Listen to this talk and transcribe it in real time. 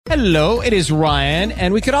Hello, it is Ryan,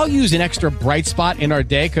 and we could all use an extra bright spot in our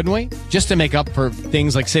day, couldn't we? Just to make up for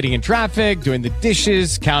things like sitting in traffic, doing the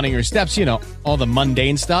dishes, counting your steps, all the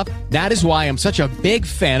mundane stuff. That is why I'm such a big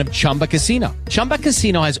fan of Chumba Casino. Chumba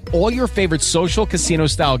Casino has all your favorite social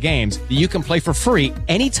casino-style games that you can play for free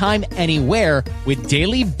anytime, anywhere with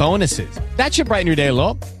daily bonuses. That should brighten your day a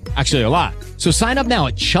little. Actually, a lot. So sign up now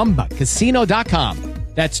at ChumbaCasino.com.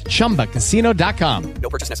 That's ChumbaCasino.com. No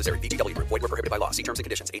purchase necessary. VGW Group. Void where prohibited by law. See terms and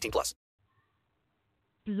conditions. 18+.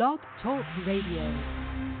 Blog Talk Radio.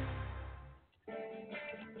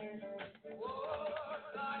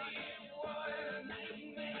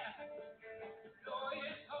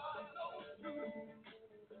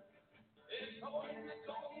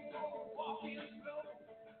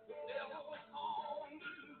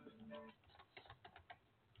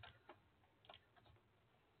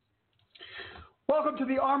 Welcome to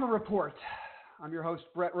the Armor Report. I'm your host,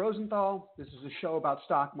 Brett Rosenthal. This is a show about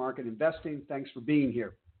stock market investing. Thanks for being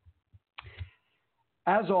here.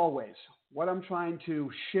 As always, what I'm trying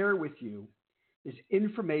to share with you is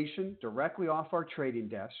information directly off our trading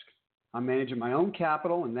desk. I'm managing my own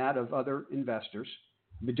capital and that of other investors.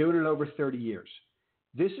 I've been doing it over 30 years.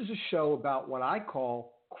 This is a show about what I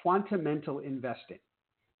call quantamental investing.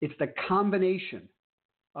 It's the combination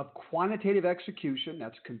of quantitative execution,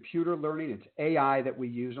 that's computer learning, it's AI that we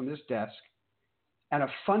use on this desk, and a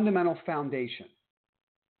fundamental foundation.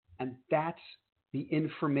 And that's the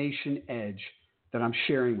information edge that I'm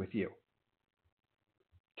sharing with you.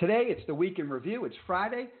 Today, it's the week in review. It's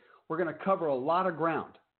Friday. We're going to cover a lot of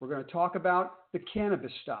ground. We're going to talk about the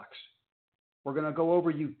cannabis stocks. We're going to go over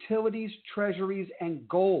utilities, treasuries, and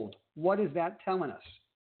gold. What is that telling us?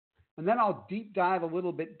 And then I'll deep dive a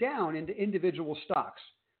little bit down into individual stocks.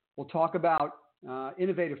 We'll talk about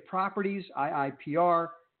innovative properties, IIPR.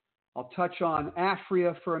 I'll touch on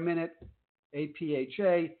AFRIA for a minute,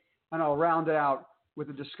 APHA, and I'll round it out with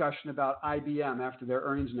a discussion about IBM after their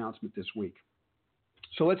earnings announcement this week.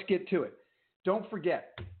 So let's get to it. Don't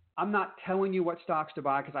forget, I'm not telling you what stocks to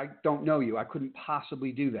buy because I don't know you. I couldn't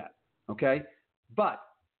possibly do that, okay? But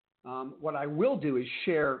what I will do is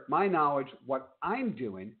share my knowledge, what I'm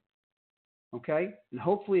doing, okay, and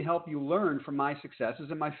hopefully help you learn from my successes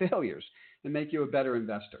and my failures and make you a better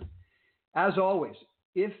investor. As always,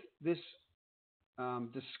 if this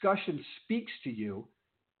discussion speaks to you,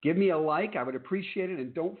 give me a like. I would appreciate it.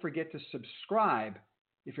 And don't forget to subscribe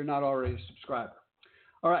if you're not already a subscriber.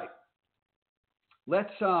 All right.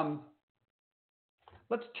 Let's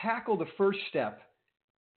tackle the first step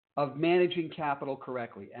of managing capital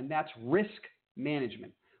correctly, and that's risk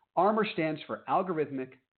management. ARMOR stands for Algorithmic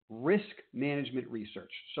Risk Management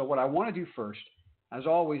Research. So what I want to do first, as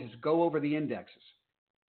always, is go over the indexes.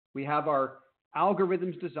 We have our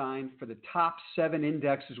algorithms designed for the top 7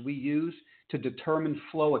 indexes we use to determine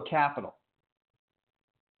flow of capital.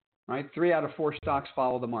 Right? 3 out of 4 stocks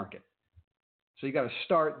follow the market. So you got to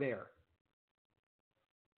start there.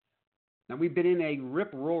 Now we've been in a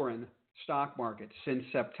rip-roaring stock market since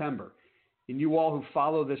September. And you all who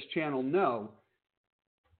follow this channel know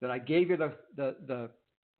that I gave you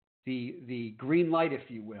the green light, if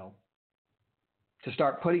you will, to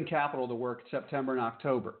start putting capital to work in September and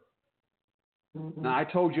October. Now, I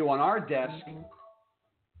told you on our desk,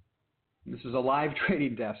 this is a live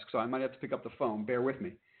trading desk, so I might have to pick up the phone. Bear with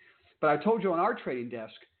me. But I told you on our trading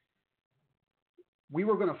desk, we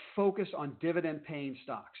were going to focus on dividend-paying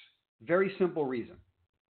stocks. Very simple reason.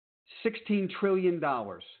 $16 trillion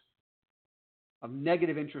of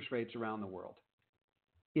negative interest rates around the world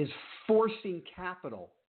is forcing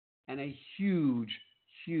capital and a huge,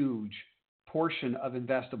 huge portion of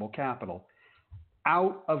investable capital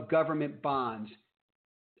out of government bonds,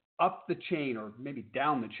 up the chain or maybe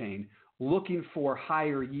down the chain, looking for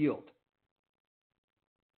higher yield.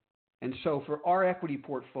 And so for our equity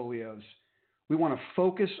portfolios, we want to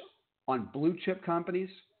focus on blue chip companies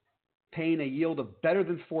paying a yield of better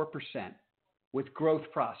than 4% with growth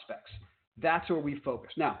prospects. That's where we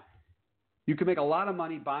focus. Now, you can make a lot of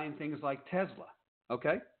money buying things like Tesla,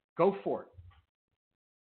 okay? Go for it.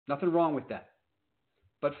 Nothing wrong with that.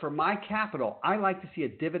 But for my capital, I like to see a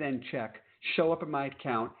dividend check show up in my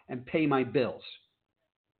account and pay my bills.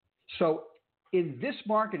 So in this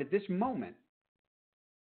market at this moment,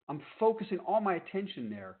 I'm focusing all my attention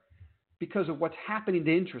there because of what's happening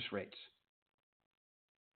to interest rates.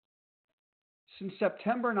 Since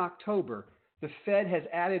September and October, the Fed has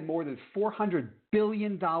added more than $400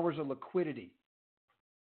 billion of liquidity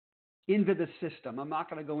into the system. I'm not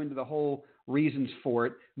going to go into the whole reasons for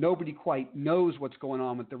it. Nobody quite knows what's going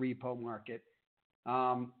on with the repo market.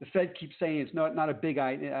 The Fed keeps saying it's not a big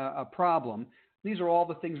problem. These are all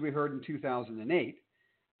the things we heard in 2008.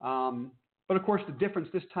 But of course, the difference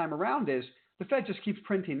this time around is the Fed just keeps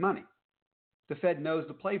printing money. The Fed knows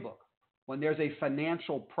the playbook. When there's a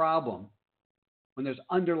financial problem, when there's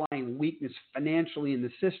underlying weakness financially in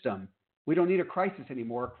the system, we don't need a crisis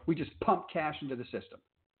anymore. We just pump cash into the system.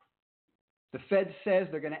 The Fed says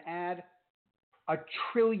they're going to add $1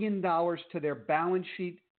 trillion to their balance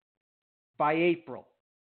sheet by April.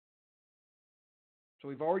 So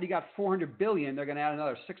we've already got $400 billion. They're going to add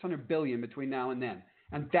another $600 billion between now and then.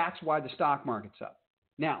 And that's why the stock market's up.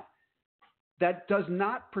 Now, that does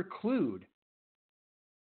not preclude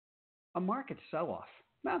a market sell-off,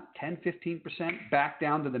 about 10, 15% back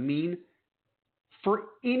down to the mean for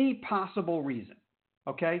any possible reason,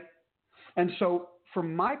 okay? And so for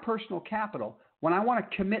my personal capital, when I want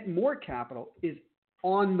to commit more capital is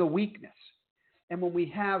on the weakness. And when we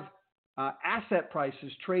have asset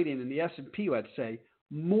prices trading in the S&P, let's say,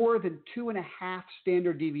 more than 2.5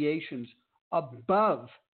 standard deviations above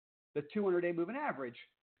the 200-day moving average,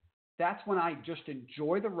 that's when I just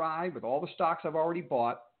enjoy the ride with all the stocks I've already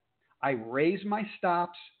bought. I raise my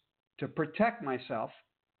stops to protect myself,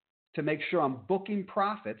 to make sure I'm booking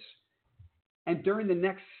profits. And during the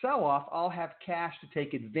next sell-off, I'll have cash to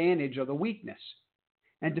take advantage of the weakness.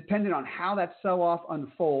 And depending on how that sell-off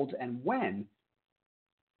unfolds and when,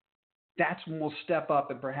 that's when we'll step up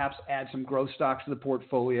and perhaps add some growth stocks to the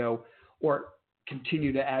portfolio or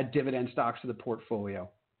continue to add dividend stocks to the portfolio.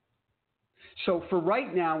 So for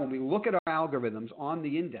right now, when we look at our algorithms on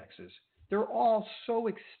the indexes, they're all so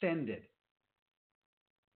extended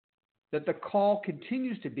that the call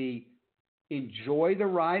continues to be enjoy the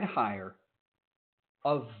ride higher,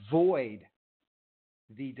 avoid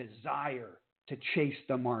the desire to chase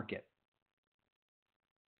the market.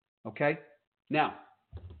 Okay? Now,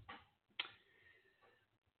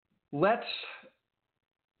 let's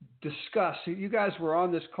discuss. You guys were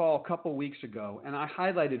on this call a couple weeks ago, and I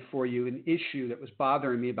highlighted for you an issue that was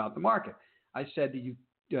bothering me about the market. I said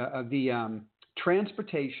the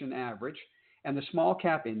transportation average and the small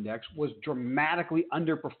cap index was dramatically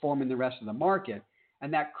underperforming the rest of the market,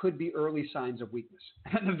 and that could be early signs of weakness.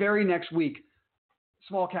 And the very next week,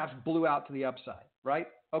 small caps blew out to the upside, right?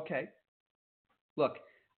 Okay. Look,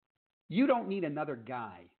 you don't need another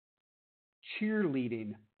guy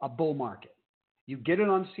cheerleading a bull market. You get it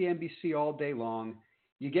on CNBC all day long.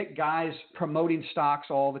 You get guys promoting stocks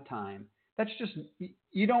all the time. That's just,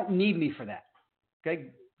 you don't need me for that. Okay?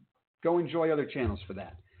 Go enjoy other channels for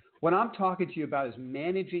that. What I'm talking to you about is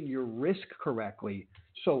managing your risk correctly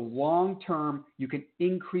so long-term you can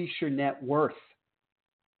increase your net worth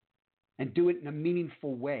and do it in a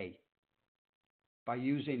meaningful way by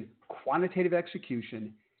using quantitative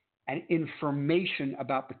execution and information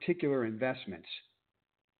about particular investments.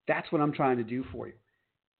 That's what I'm trying to do for you.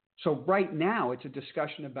 So right now, it's a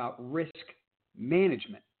discussion about risk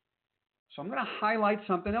management. So I'm going to highlight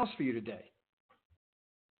something else for you today.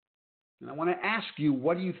 And I want to ask you,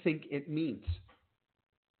 what do you think it means?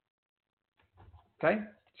 Okay?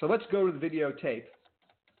 So let's go to the videotape.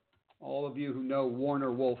 All of you who know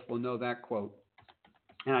Warner Wolf will know that quote.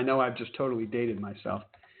 And I know I've just totally dated myself.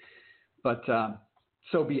 But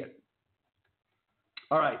so be it.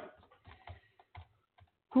 All right.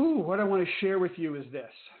 What I want to share with you is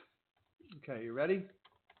this. Okay, you ready?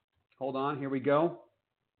 Hold on, here we go.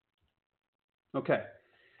 Okay.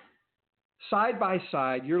 Side by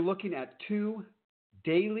side, you're looking at two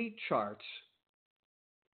daily charts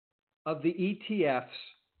of the ETFs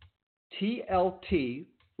TLT,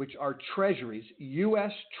 which are treasuries,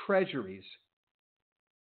 U.S. treasuries,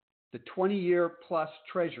 the 20-year plus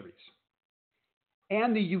treasuries,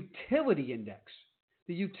 and the utility index.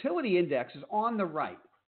 The utility index is on the right.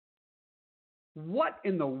 What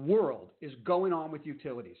in the world is going on with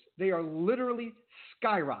utilities? They are literally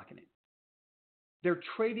skyrocketing. They're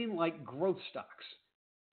trading like growth stocks.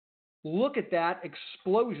 Look at that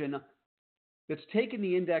explosion that's taken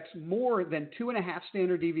the index more than 2.5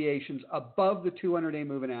 standard deviations above the 200-day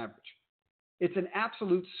moving average. It's an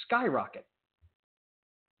absolute skyrocket.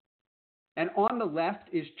 And on the left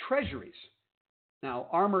is treasuries. Now,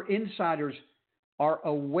 Armor insiders are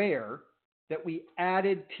aware that we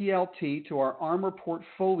added TLT to our Armor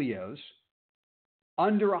portfolios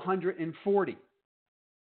under 140.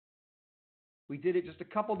 We did it just a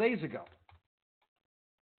couple days ago.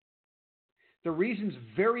 The reason's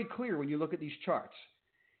very clear when you look at these charts.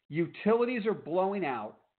 Utilities are blowing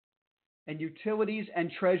out, and utilities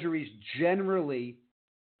and treasuries generally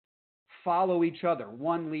follow each other.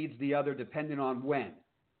 One leads the other depending on when.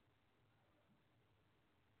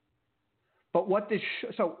 But what this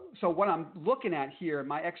so what I'm looking at here,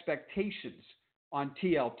 my expectations on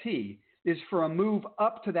TLT is for a move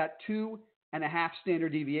up to that 2 and a half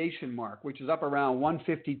standard deviation mark, which is up around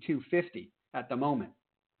 152.50 at the moment.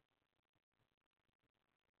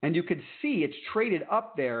 And you can see it's traded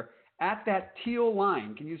up there at that teal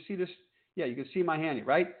line. Can you see this? Yeah, you can see my hand,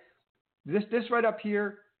 right? This right up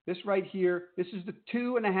here, this right here, this is the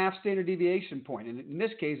 2.5 standard deviation point. And in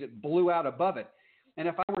this case, it blew out above it. And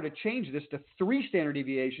if I were to change this to 3 standard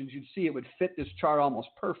deviations, you'd see it would fit this chart almost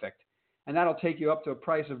perfect. And that'll take you up to a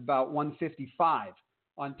price of about 155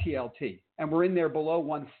 on TLT. And we're in there below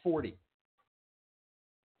 140.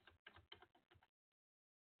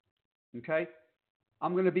 Okay?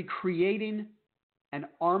 I'm going to be creating an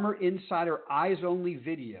Armor Insider eyes-only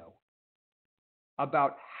video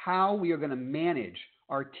about how we are going to manage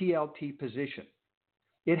our TLT position.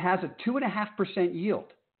 It has a 2.5%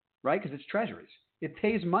 yield, right? Because it's treasuries. It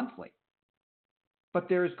pays monthly. But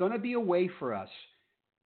there's going to be a way for us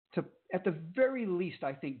to, at the very least,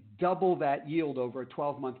 I think, double that yield over a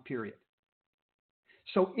 12-month period.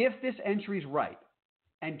 So if this entry is right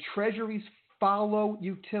and treasuries follow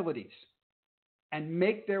utilities and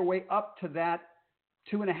make their way up to that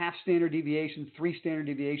 2.5 standard deviation, 3 standard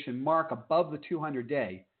deviation mark above the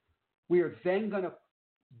 200-day, we are then going to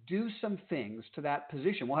do some things to that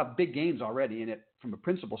position. We'll have big gains already in it from a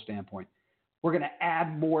principal standpoint. We're going to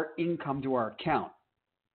add more income to our account.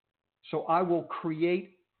 So I will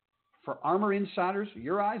create, for Armor Insiders,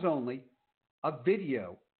 your eyes only, a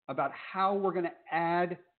video about how we're going to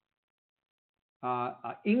add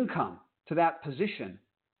income to that position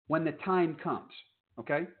when the time comes,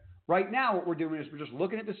 okay? Right now, what we're doing is we're just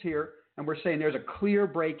looking at this here, and we're saying there's a clear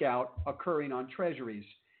breakout occurring on treasuries,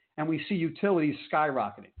 and we see utilities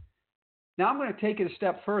skyrocketing. Now, I'm going to take it a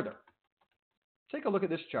step further. Take a look at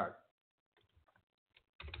this chart.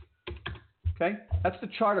 Okay? That's the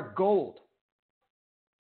chart of gold.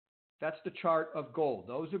 That's the chart of gold.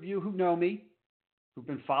 Those of you who know me, who've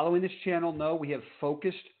been following this channel, know we have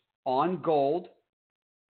focused on gold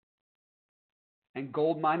and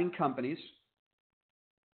gold mining companies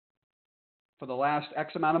for the last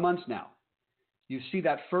X amount of months now. You see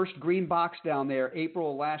that first green box down there,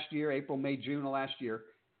 April of last year, April, May, June of last year.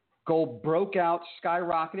 Gold broke out,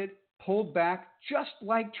 skyrocketed, pulled back, just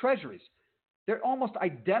like treasuries. They're almost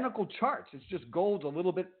identical charts. It's just gold's a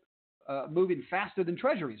little bit moving faster than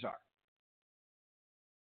treasuries are.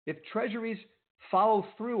 If treasuries follow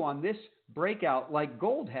through on this breakout like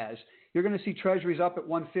gold has, you're going to see treasuries up at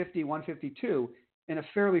 150, 152 in a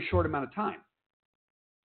fairly short amount of time.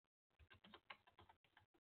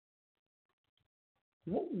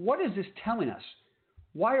 What is this telling us?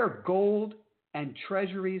 Why are gold and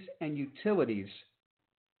treasuries and utilities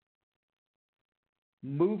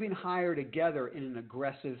moving higher together in an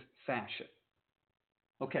aggressive fashion?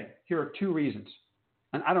 Okay, here are 2 reasons.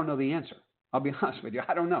 And I don't know the answer. I'll be honest with you.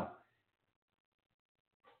 I don't know.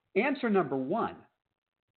 Answer number 1,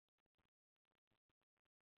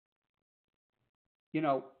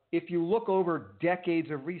 if you look over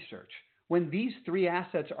decades of research, when these 3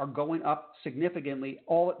 assets are going up significantly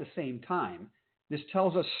all at the same time, this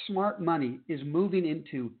tells us smart money is moving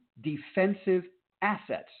into defensive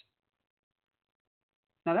assets.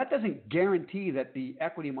 Now, that doesn't guarantee that the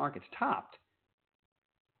equity market's topped,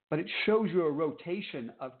 but it shows you a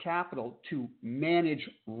rotation of capital to manage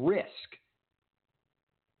risk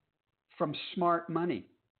from smart money.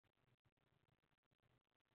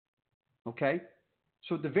 Okay?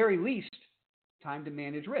 So at the very least, time to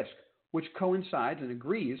manage risk, which coincides and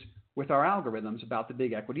agrees with our algorithms about the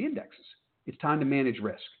big equity indexes. It's time to manage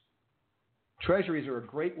risk. Treasuries are a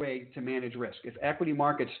great way to manage risk. If equity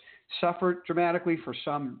markets suffer dramatically for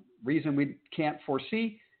some reason we can't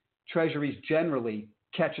foresee, treasuries generally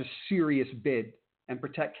catch a serious bid and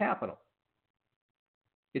protect capital.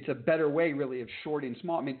 It's a better way, really, of shorting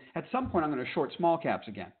small. I mean, at some point, I'm going to short small caps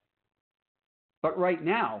again. But right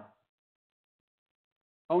now,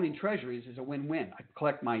 owning treasuries is a win-win. I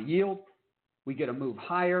collect my yield. We get a move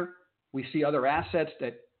higher. We see other assets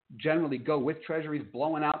that generally go with treasuries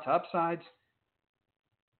blowing out to upsides.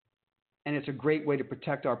 And it's a great way to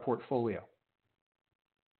protect our portfolio.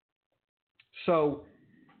 So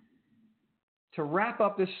to wrap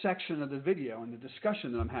up this section of the video and the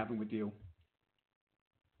discussion that I'm having with you,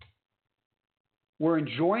 we're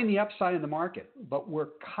enjoying the upside in the market, but we're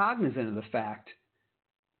cognizant of the fact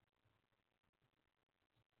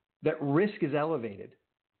that risk is elevated,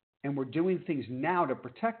 and we're doing things now to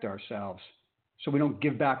protect ourselves so we don't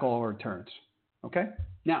give back all our returns. Okay?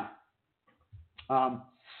 Now,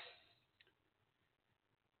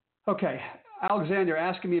 Alexander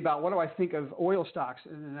asking me about what do I think of oil stocks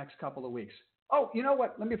in the next couple of weeks. Oh, you know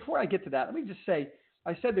what? Before I get to that, let me just say,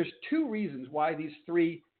 I said there's 2 reasons why these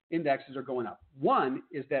 3 indexes are going up. One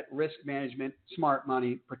is that risk management, smart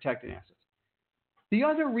money, protected assets. The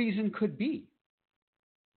other reason could be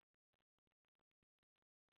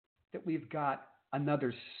that we've got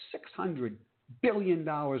another $600 billion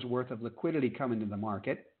worth of liquidity coming to the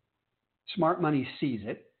market. Smart money sees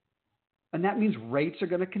it, and that means rates are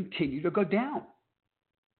going to continue to go down,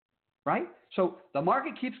 right? So the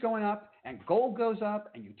market keeps going up, and gold goes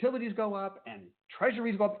up, and utilities go up, and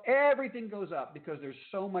treasuries go up. Everything goes up because there's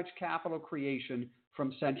so much capital creation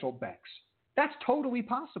from central banks. That's totally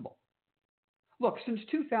possible. Look, since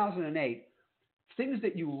 2008, things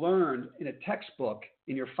that you learned in a textbook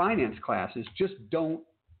in your finance classes just don't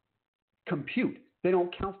compute. They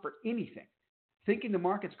don't count for anything. Thinking the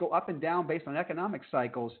markets go up and down based on economic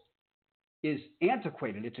cycles is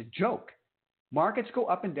antiquated. It's a joke. Markets go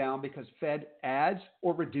up and down because Fed adds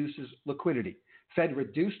or reduces liquidity. Fed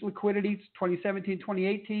reduced liquidity 2017,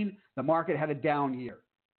 2018. The market had a down year.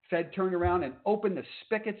 Fed turned around and opened the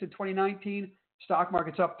spigots in 2019. Stock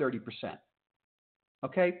market's up 30%.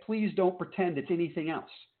 Okay? Please don't pretend it's anything else.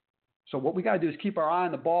 So what we got to do is keep our eye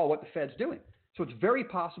on the ball, what the Fed's doing. So it's very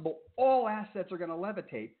possible all assets are going to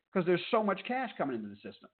levitate because there's so much cash coming into the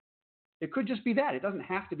system. It could just be that. It doesn't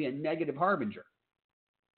have to be a negative harbinger.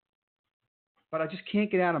 But I just can't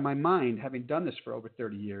get out of my mind, having done this for over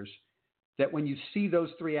 30 years, that when you see those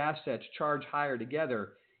three assets charge higher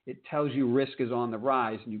together, it tells you risk is on the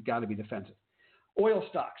rise and you've got to be defensive. Oil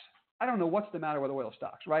stocks. I don't know what's the matter with oil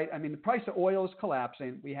stocks, right? I mean, the price of oil is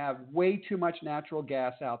collapsing. We have way too much natural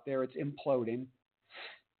gas out there. It's imploding.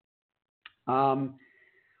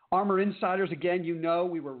 Armor Insiders, again, you know,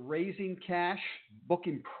 we were raising cash,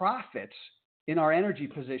 booking profits in our energy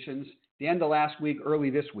positions the end of last week, early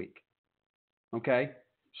this week. Okay?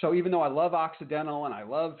 So even though I love Occidental and I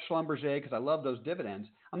love Schlumberger because I love those dividends,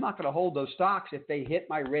 I'm not going to hold those stocks if they hit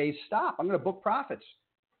my raised stop. I'm going to book profits.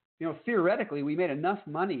 You know, theoretically, we made enough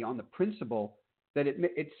money on the principal that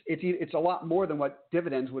it's a lot more than what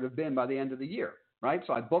dividends would have been by the end of the year, right?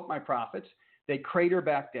 So I book my profits. They crater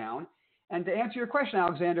back down. And to answer your question,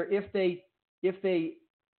 Alexander, if they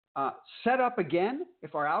set up again,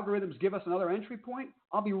 if our algorithms give us another entry point,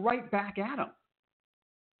 I'll be right back at them.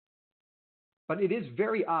 But it is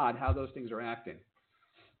very odd how those things are acting.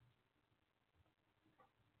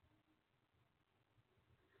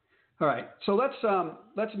 All right, so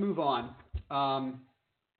let's move on.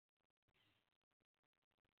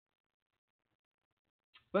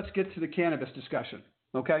 Let's get to the cannabis discussion,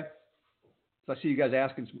 okay? So I see you guys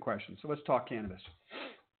asking some questions. So let's talk cannabis.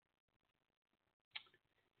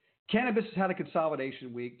 Cannabis has had a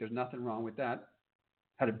consolidation week. There's nothing wrong with that.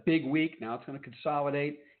 Had a big week. Now it's going to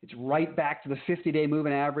consolidate. It's right back to the 50-day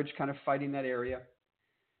moving average, kind of fighting that area.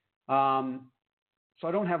 So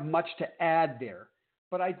I don't have much to add there.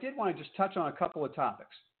 But I did want to just touch on a couple of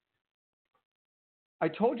topics. I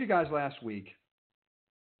told you guys last week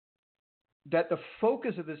that the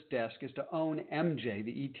focus of this desk is to own MJ,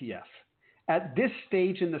 the ETF. At this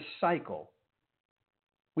stage in the cycle,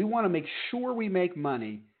 we want to make sure we make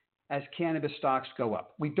money as cannabis stocks go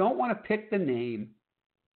up. We don't want to pick the name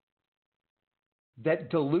that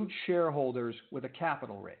dilutes shareholders with a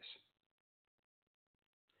capital raise.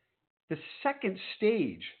 The second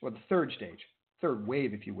stage, or the third stage, third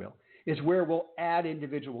wave, if you will, is where we'll add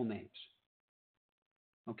individual names.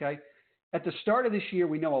 Okay? At the start of this year,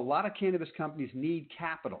 we know a lot of cannabis companies need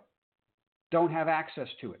capital, don't have access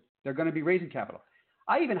to it. They're going to be raising capital.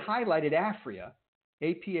 I even highlighted AFRIA,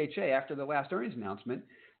 APHA, after the last earnings announcement.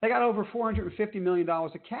 They got over $450 million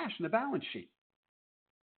of cash in the balance sheet.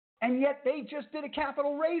 And yet they just did a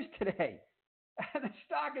capital raise today. And the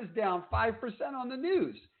stock is down 5% on the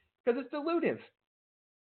news because it's dilutive.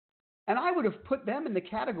 And I would have put them in the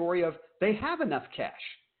category of they have enough cash,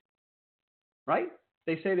 right?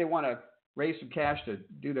 They say they want to raise some cash to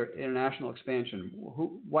do their international expansion,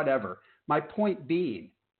 whatever. My point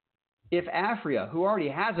being, if AFRIA, who already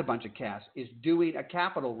has a bunch of cash, is doing a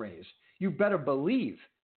capital raise, you better believe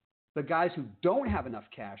the guys who don't have enough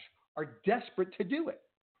cash are desperate to do it.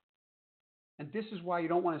 And this is why you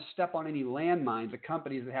don't want to step on any landmines of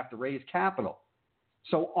companies that have to raise capital.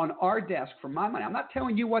 So on our desk, for my money, I'm not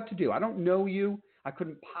telling you what to do. I don't know you. I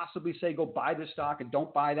couldn't possibly say go buy this stock and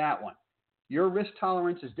don't buy that one. Your risk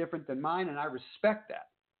tolerance is different than mine, and I respect that.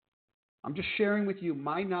 I'm just sharing with you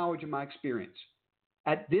my knowledge and my experience.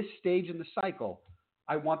 At this stage in the cycle,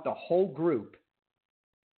 I want the whole group.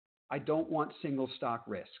 I don't want single stock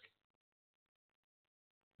risk.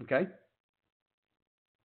 Okay?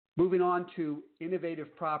 Moving on to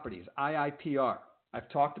innovative properties, IIPR. I've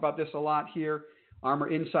talked about this a lot here. Armor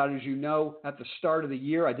Insiders, you know, at the start of the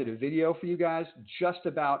year, I did a video for you guys just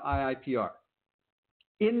about IIPR.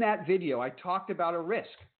 In that video, I talked about a risk,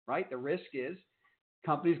 right? The risk is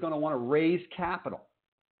companies going to want to raise capital.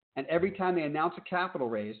 And every time they announce a capital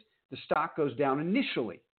raise, the stock goes down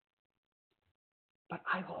initially. But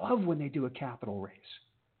I love when they do a capital raise.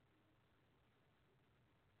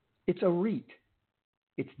 It's a REIT.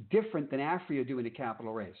 It's different than Afria doing a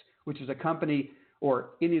capital raise, which is a company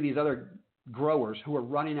or any of these other growers who are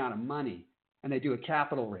running out of money and they do a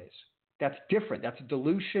capital raise. That's different. That's a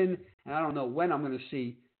dilution, and I don't know when I'm going to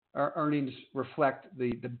see our earnings reflect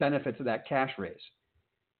the benefits of that cash raise.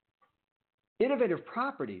 Innovative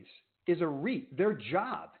Properties is a REIT. Their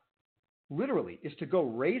job, literally, is to go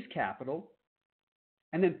raise capital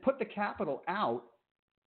and then put the capital out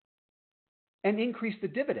and increase the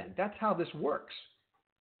dividend. That's how this works.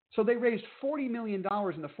 So they raised $40 million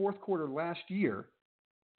in the fourth quarter last year,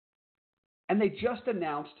 and they just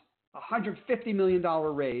announced a $150 million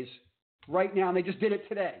raise right now, and they just did it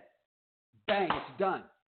today. Bang, it's done.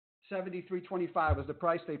 $73.25 was the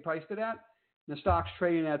price they priced it at. And the stock's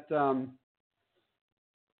trading at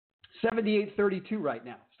 $78.32 right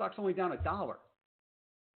now. Stock's only down $1.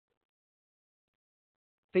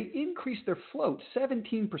 They increased their float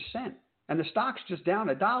 17%, and the stock's just down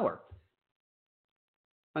 $1.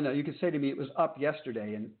 I know you could say to me it was up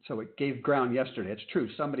yesterday, and so it gave ground yesterday. It's true.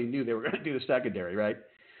 Somebody knew they were going to do the secondary, right?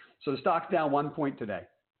 So the stock's down 1 point today.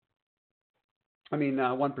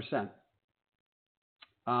 1%.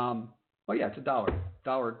 Oh yeah, it's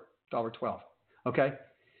 $1.12. Okay.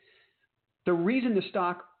 The reason the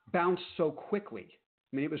stock bounced so quickly,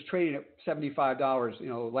 it was trading at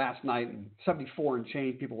 $75, last night, and 74 and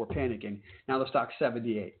change. People were panicking. Now the stock's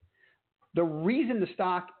 78. The reason the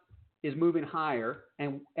stock is moving higher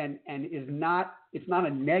and is not, it's not a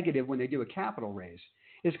negative when they do a capital raise,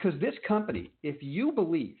 is because this company, if you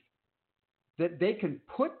believe that they can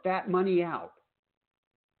put that money out,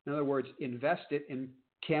 in other words, invest it in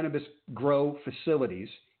cannabis grow facilities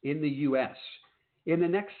in the U.S. in the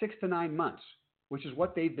next 6 to 9 months, which is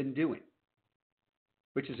what they've been doing,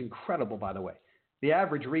 which is incredible, by the way. The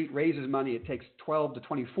average REIT raises money, it takes 12 to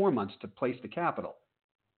 24 months to place the capital,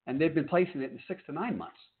 and they've been placing it in 6 to 9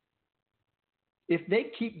 months. If they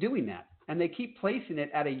keep doing that, and they keep placing it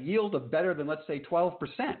at a yield of better than, let's say, 12%,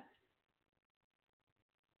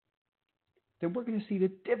 then we're going to see the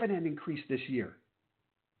dividend increase this year.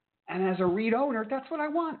 And as a REIT owner, that's what I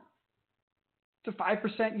want. It's a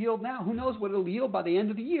 5% yield now. Who knows what it'll yield by the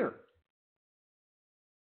end of the year?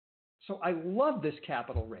 So I love this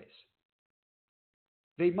capital raise.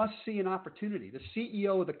 They must see an opportunity. The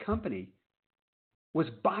CEO of the company was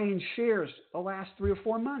buying shares the last 3 or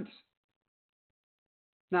 4 months.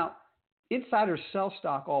 Now, insiders sell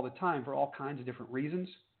stock all the time for all kinds of different reasons.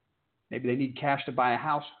 Maybe they need cash to buy a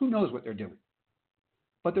house. Who knows what they're doing?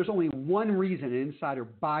 But there's only one reason an insider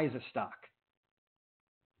buys a stock,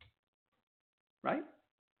 right?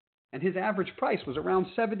 And his average price was around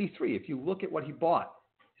 $73. If you look at what he bought,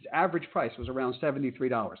 his average price was around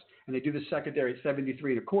 $73. And they do the secondary at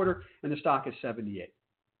 $73.25, and the stock is $78.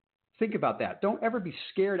 Think about that. Don't ever be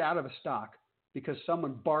scared out of a stock because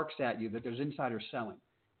someone barks at you that there's insiders selling.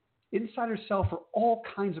 Insiders sell for all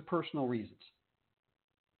kinds of personal reasons,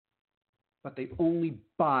 but they only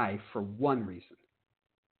buy for one reason.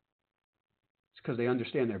 It's because they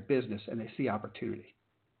understand their business and they see opportunity.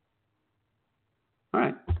 All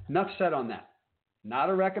right, enough said on that. Not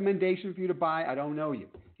a recommendation for you to buy. I don't know you.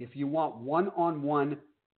 If you want one-on-one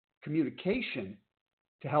communication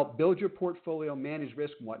to help build your portfolio, manage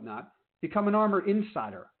risk and whatnot, become an Armor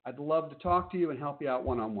Insider. I'd love to talk to you and help you out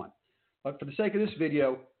one-on-one. But for the sake of this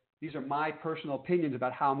video, these are my personal opinions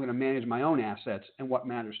about how I'm going to manage my own assets and what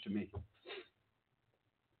matters to me.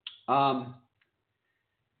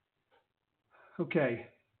 Okay,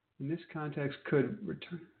 in this context, could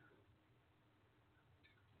return.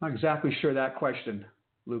 Not exactly sure that question,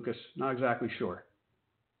 Lucas. Not exactly sure.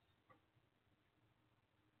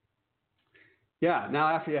 Yeah,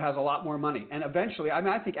 now Afria has a lot more money. And eventually,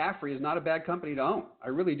 I think Afria is not a bad company to own. I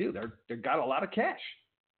really do. They've got a lot of cash.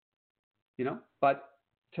 But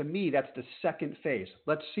to me, that's the second phase.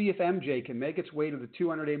 Let's see if MJ can make its way to the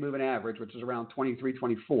 200-day moving average, which is around 23,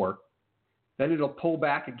 24. Then it'll pull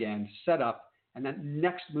back again, set up, and that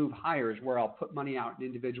next move higher is where I'll put money out in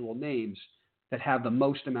individual names that have the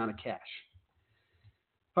most amount of cash.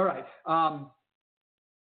 All right.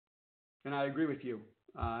 And I agree with you,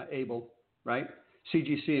 Abel, right?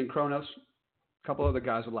 CGC and Kronos, a couple other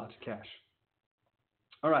guys with lots of cash.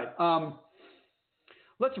 All right.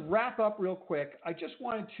 Let's wrap up real quick. I just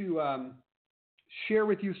wanted to share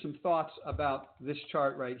with you some thoughts about this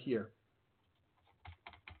chart right here.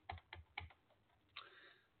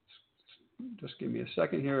 Just give me a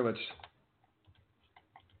second here. Let's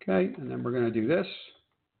Okay, and then we're going to do this.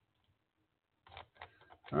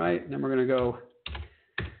 All right, and then we're going to go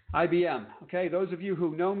IBM. Okay, those of you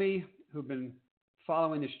who know me, who've been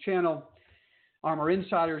following this channel, Armor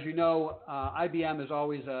Insiders, you know IBM is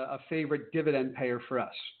always a favorite dividend payer for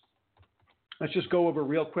us. Let's just go over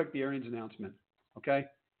real quick the earnings announcement, okay?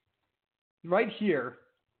 Right here,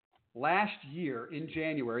 last year in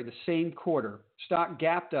January, the same quarter, stock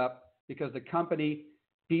gapped up because the company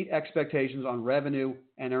beat expectations on revenue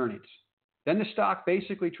and earnings. Then the stock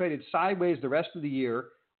basically traded sideways the rest of the year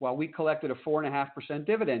while we collected a 4.5%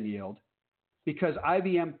 dividend yield because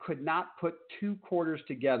IBM could not put 2 quarters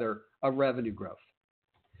together of revenue growth.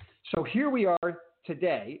 So here we are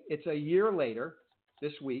today. It's a year later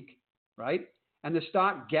this week, right? And the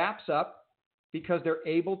stock gaps up because they're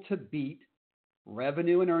able to beat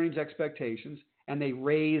revenue and earnings expectations, and they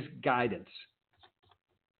raise guidance.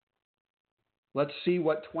 Let's see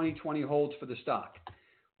what 2020 holds for the stock.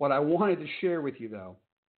 What I wanted to share with you, though,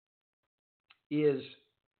 is,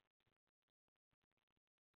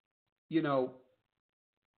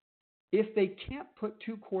 if they can't put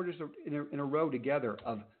 2 quarters in a row together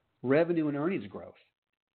of revenue and earnings growth,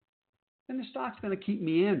 then the stock's going to keep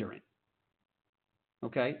meandering.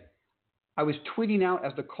 Okay? I was tweeting out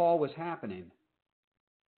as the call was happening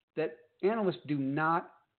that analysts do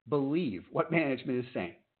not believe what management is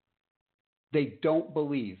saying. They don't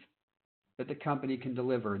believe that the company can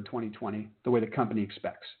deliver in 2020 the way the company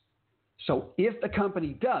expects. So if the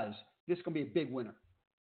company does, this is going to be a big winner.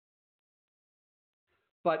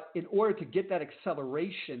 But in order to get that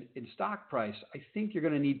acceleration in stock price, I think you're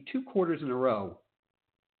going to need 2 quarters in a row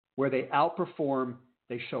where they outperform,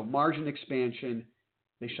 they show margin expansion,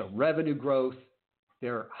 they show revenue growth,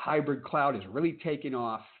 their hybrid cloud is really taking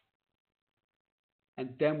off, and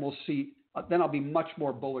then we'll see, then I'll be much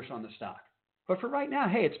more bullish on the stock. But for right now,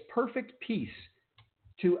 hey, it's perfect piece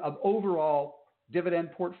to an overall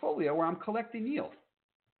dividend portfolio where I'm collecting yield.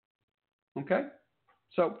 Okay?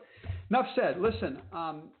 So enough said. Listen,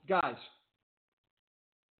 guys.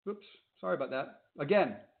 Oops, sorry about that.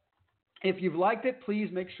 Again, if you've liked it, please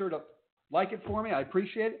make sure to like it for me. I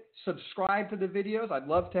appreciate it. Subscribe to the videos. I'd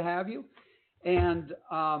love to have you. And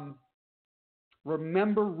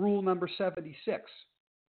remember rule number 76.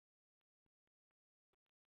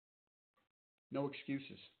 No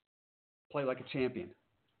excuses. Play like a champion.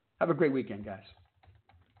 Have a great weekend, guys.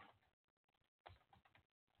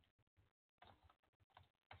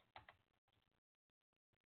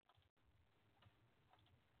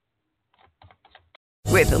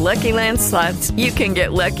 With the Lucky Land Slots, you can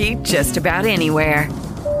get lucky just about anywhere.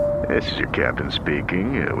 This is your captain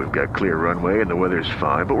speaking. We've got clear runway and the weather's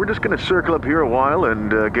fine, but we're just going to circle up here a while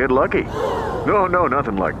and get lucky. No,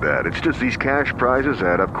 nothing like that. It's just these cash prizes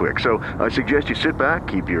add up quick. So I suggest you sit back,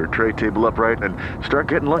 keep your tray table upright, and start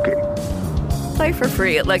getting lucky. Play for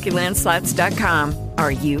free at LuckyLandSlots.com.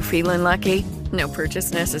 Are you feeling lucky? No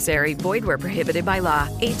purchase necessary. Void where prohibited by law.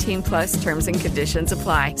 18+ terms and conditions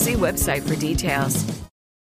apply. See website for details.